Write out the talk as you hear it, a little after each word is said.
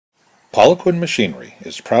Poliquin Machinery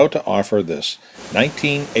is proud to offer this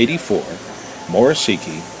 1984 Mori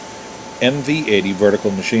Seiki MV-80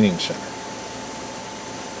 vertical machining center.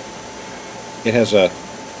 It has a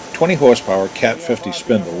 20 horsepower Cat 50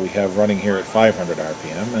 spindle we have running here at 500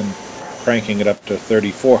 RPM, and cranking it up to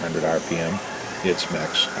 3400 RPM, its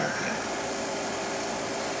max RPM.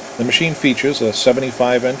 The machine features a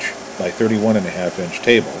 75-inch by 31.5-inch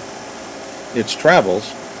table. Its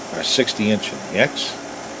travels are 60-inch in the X,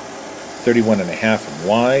 31.5 in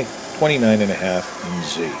Y, 29.5 in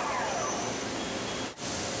Z.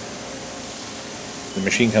 The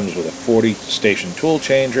machine comes with a 40-station tool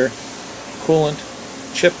changer, coolant,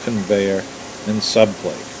 chip conveyor, and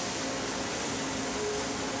subplate.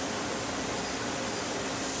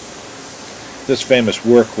 This famous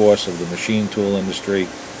workhorse of the machine tool industry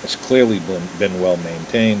has clearly been well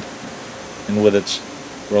maintained, and with its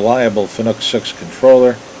reliable Fanuc 6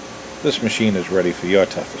 controller, this machine is ready for your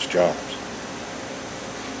toughest jobs.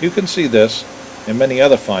 You can see this and many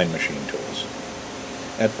other fine machine tools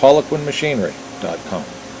at poliquinmachinery.com.